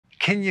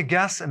Can you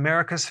guess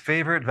America's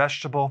favorite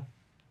vegetable?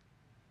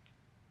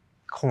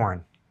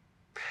 Corn.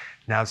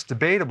 Now it's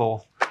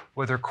debatable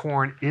whether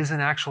corn is an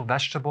actual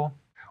vegetable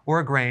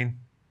or a grain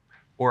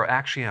or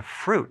actually a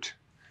fruit,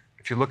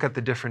 if you look at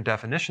the different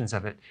definitions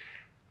of it.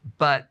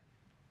 But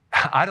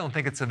I don't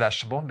think it's a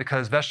vegetable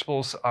because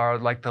vegetables are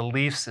like the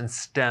leaves and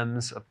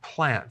stems of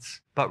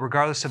plants. But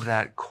regardless of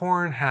that,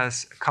 corn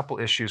has a couple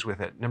issues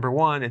with it. Number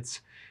one,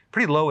 it's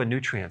pretty low in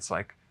nutrients.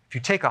 Like if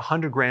you take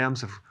 100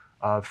 grams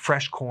of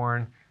fresh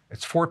corn,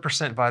 it's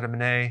 4%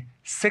 vitamin A,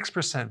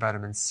 6%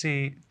 vitamin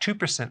C,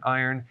 2%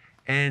 iron,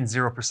 and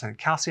 0%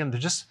 calcium.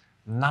 There's just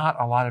not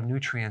a lot of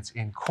nutrients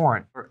in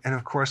corn. And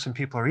of course, when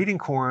people are eating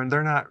corn,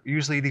 they're not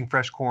usually eating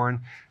fresh corn.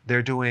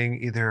 They're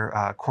doing either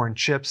corn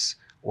chips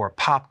or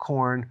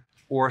popcorn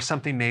or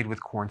something made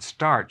with corn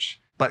starch.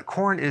 But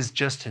corn is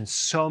just in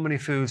so many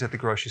foods at the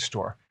grocery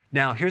store.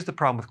 Now, here's the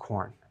problem with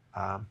corn.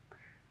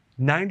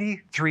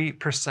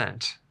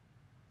 93%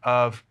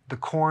 of the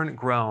corn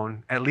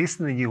grown, at least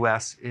in the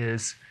US,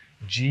 is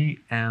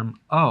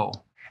GMO.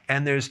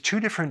 And there's two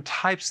different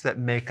types that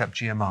make up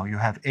GMO. You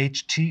have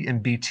HT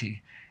and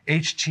BT.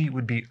 HT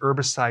would be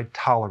herbicide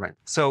tolerant.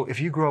 So if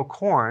you grow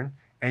corn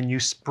and you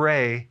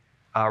spray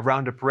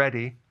Roundup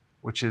Ready,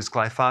 which is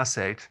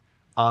glyphosate,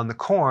 on the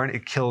corn,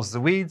 it kills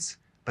the weeds,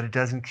 but it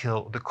doesn't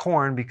kill the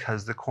corn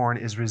because the corn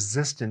is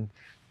resistant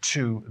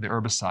to the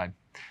herbicide.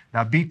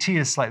 Now BT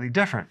is slightly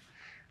different.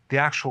 The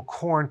actual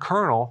corn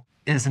kernel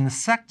is an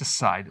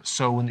insecticide,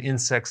 so when the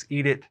insects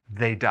eat it,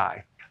 they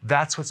die.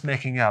 That's what's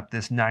making up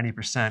this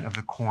 90% of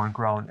the corn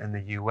grown in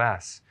the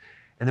US.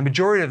 And the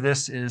majority of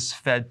this is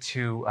fed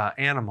to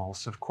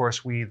animals. Of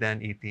course, we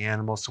then eat the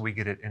animals, so we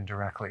get it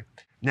indirectly.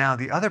 Now,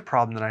 the other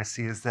problem that I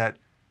see is that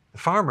the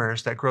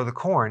farmers that grow the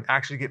corn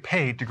actually get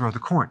paid to grow the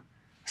corn.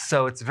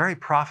 So it's very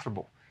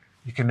profitable.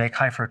 You can make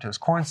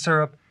high-fructose corn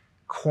syrup,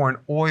 corn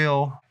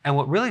oil. And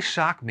what really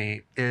shocked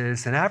me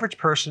is an average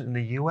person in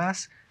the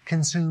US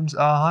consumes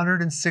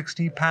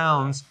 160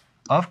 pounds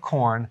of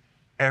corn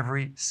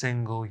every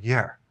single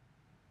year.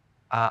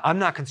 I'm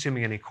not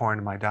consuming any corn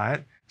in my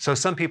diet. So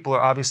some people are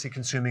obviously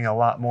consuming a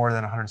lot more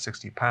than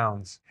 160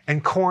 pounds.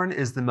 And corn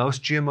is the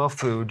most GMO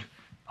food,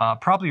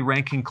 probably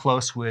ranking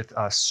close with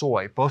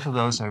soy. Both of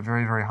those are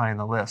very, very high on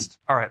the list.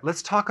 All right,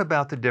 let's talk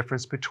about the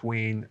difference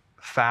between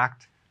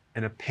fact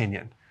and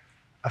opinion.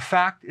 A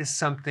fact is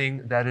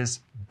something that is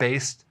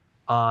based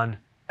on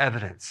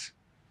evidence,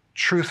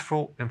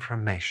 truthful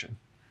information.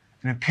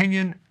 An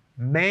opinion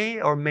may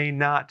or may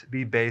not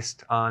be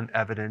based on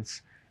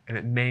evidence, and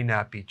it may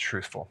not be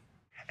truthful.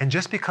 And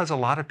just because a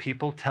lot of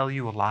people tell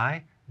you a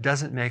lie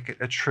doesn't make it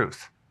a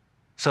truth.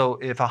 So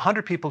if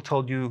 100 people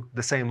told you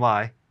the same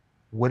lie,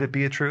 would it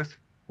be a truth?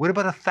 What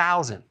about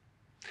 1,000?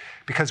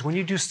 Because when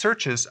you do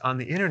searches on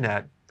the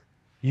internet,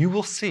 you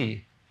will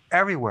see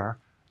everywhere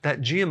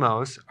that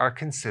GMOs are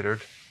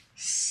considered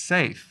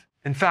safe.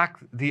 In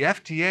fact, the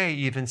FDA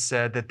even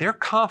said that they're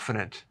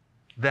confident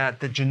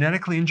that the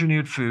genetically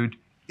engineered food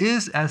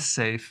is as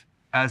safe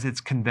as its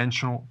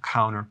conventional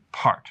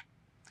counterpart.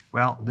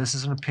 Well, this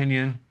is an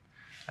opinion,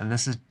 and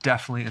this is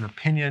definitely an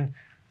opinion.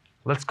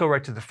 Let's go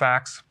right to the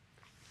facts.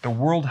 The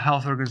World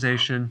Health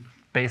Organization,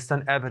 based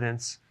on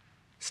evidence,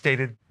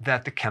 stated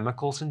that the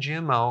chemicals in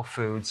GMO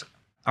foods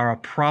are a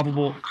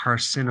probable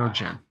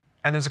carcinogen.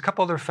 And there's a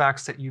couple other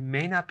facts that you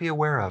may not be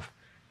aware of.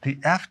 The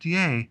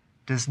FDA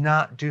does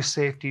not do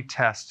safety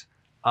tests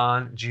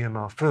on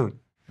GMO food.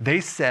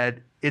 They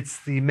said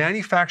it's the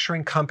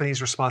manufacturing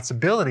company's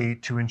responsibility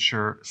to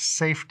ensure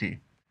safety.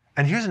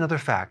 And here's another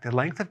fact. The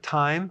length of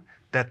time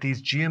that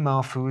these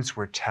GMO foods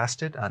were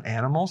tested on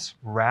animals,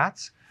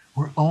 rats,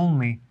 were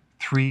only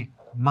 3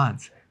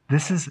 months.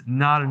 This is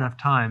not enough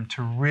time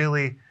to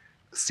really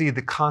see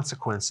the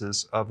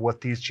consequences of what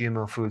these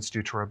GMO foods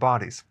do to our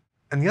bodies.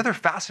 And the other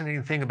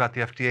fascinating thing about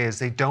the FDA is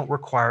they don't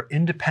require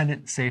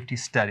independent safety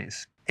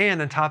studies.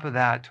 And on top of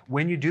that,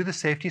 when you do the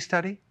safety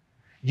study,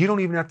 you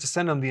don't even have to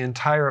send them the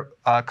entire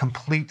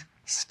complete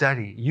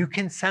study. You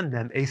can send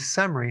them a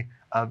summary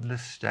of the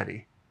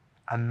study.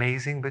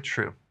 Amazing but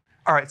true.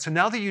 All right, so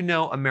now that you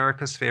know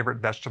America's favorite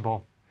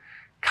vegetable,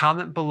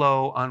 comment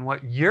below on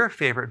what your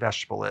favorite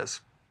vegetable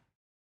is.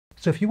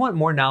 So if you want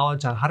more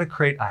knowledge on how to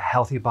create a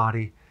healthy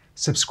body,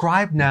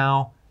 subscribe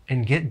now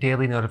and get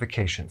daily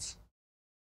notifications.